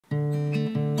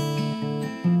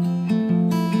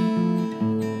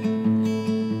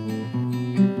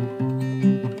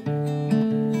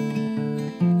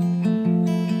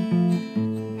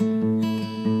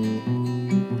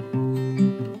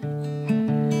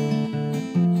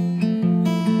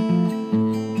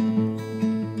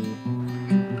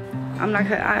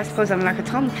I suppose I'm like a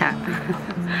tomcat,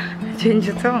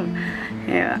 ginger tom.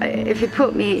 Yeah, if you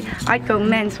put me, I'd go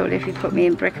mental if you put me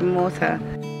in brick and mortar.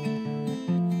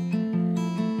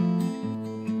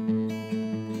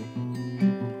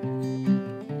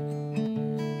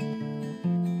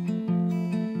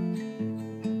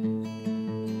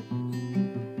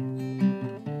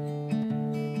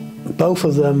 Both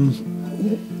of them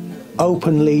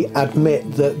openly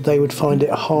admit that they would find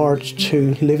it hard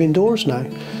to live indoors now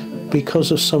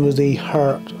because of some of the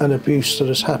hurt and abuse that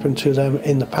has happened to them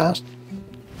in the past.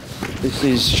 This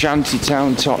is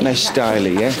shantytown Totnes style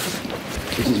here.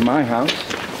 This is my house.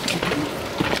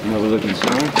 You have a look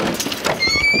inside.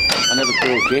 I never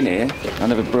broke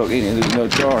in here. There's no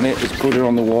door on it. There's a footer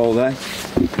on the wall there.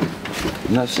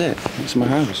 And that's it. That's my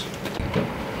house.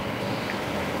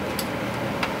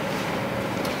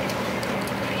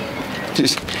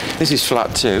 This is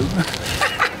flat 2.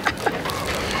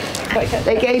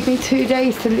 They gave me 2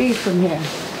 days to leave from here.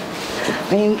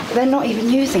 I mean, they're not even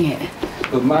using it.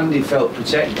 But Mandy felt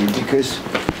protected because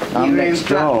I'm next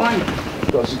door.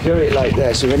 Got a security light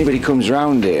there, so if anybody comes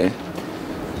round here,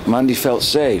 Mandy felt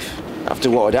safe. After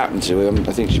what had happened to him,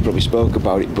 I think she probably spoke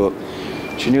about it, but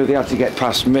she knew they had to get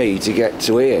past me to get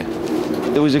to here.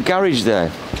 There was a garage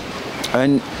there,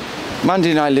 and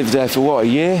Mandy and I lived there for what, a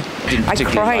year? I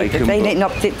cried that they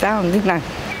knocked it down, didn't I?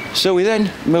 So we then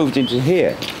moved into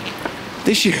here.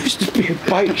 This used to be a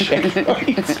bike shed, right?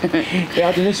 It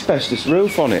had an asbestos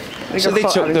roof on it. So they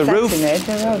took the roof.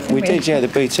 We did, yeah, the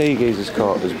BT geezers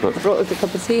caught us, but brought us a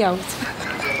cup of tea out.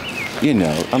 You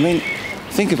know, I mean,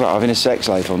 think about having a sex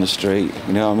life on the street.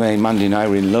 You know what I mean? Mandy and I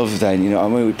were in love then. You know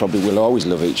what I mean? We probably will always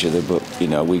love each other, but you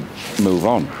know, we move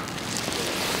on.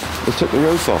 They took the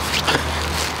roof off.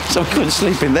 So I couldn't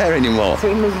sleep in there anymore. So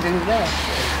we moved in there?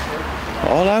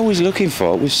 All I was looking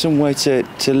for was somewhere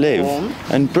to live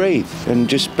and breathe and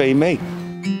just be me.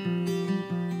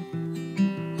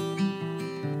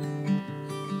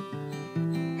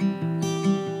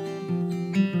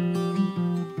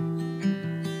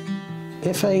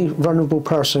 If a vulnerable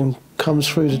person comes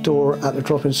through the door at the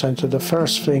drop-in centre, the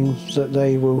first thing that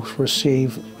they will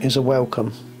receive is a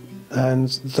welcome. And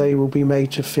they will be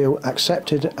made to feel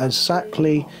accepted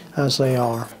exactly as they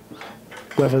are.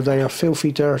 Whether they are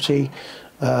filthy dirty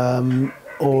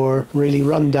or really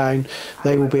run down,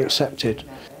 they will be accepted.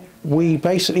 We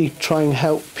basically try and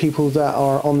help people that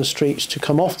are on the streets to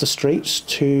come off the streets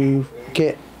to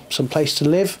get some place to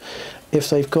live. If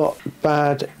they've got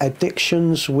bad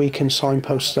addictions, we can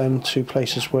signpost them to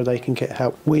places where they can get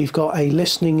help. We've got a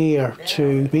listening ear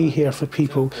to be here for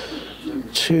people,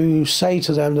 to say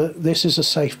to them that this is a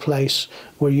safe place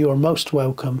where you are most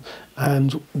welcome,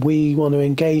 and we want to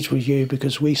engage with you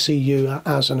because we see you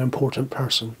as an important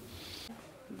person.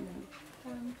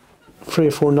 3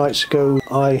 or 4 nights ago,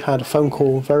 I had a phone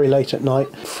call very late at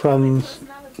night from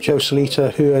Joe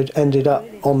Salita, who had ended up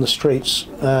on the streets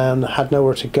and had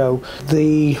nowhere to go.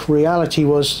 The reality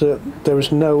was that there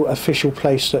was no official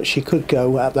place that she could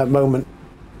go at that moment.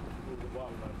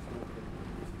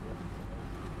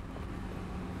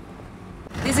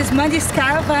 This is Mandy's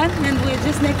caravan, and we're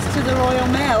just next to the Royal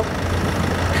Mail.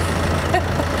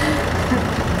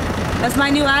 That's my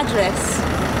new address.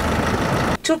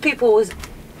 2 people was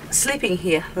sleeping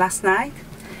here last night,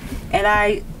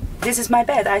 and this is my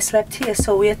bed. I slept here,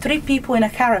 so we are 3 people in a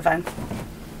caravan.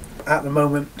 At the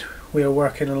moment, we are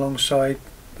working alongside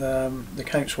the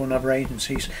council and other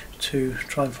agencies to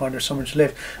try and find her somewhere to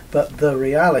live. But the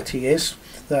reality is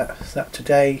that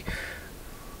today,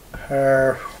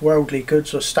 her worldly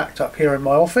goods are stacked up here in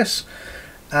my office,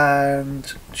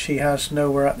 and she has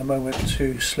nowhere at the moment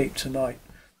to sleep tonight.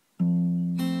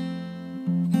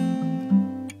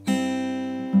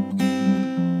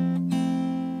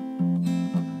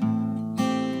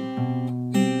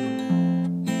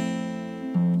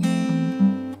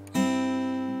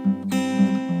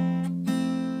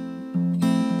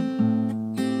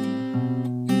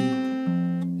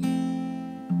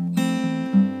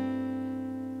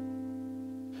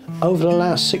 Over the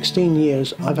last 16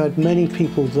 years, I've had many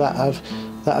people that have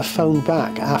phoned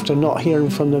back after not hearing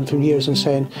from them for years and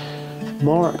saying,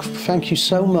 "Mark, thank you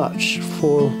so much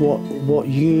for what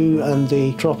you and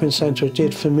the drop-in centre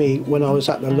did for me when I was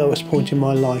at the lowest point in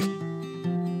my life."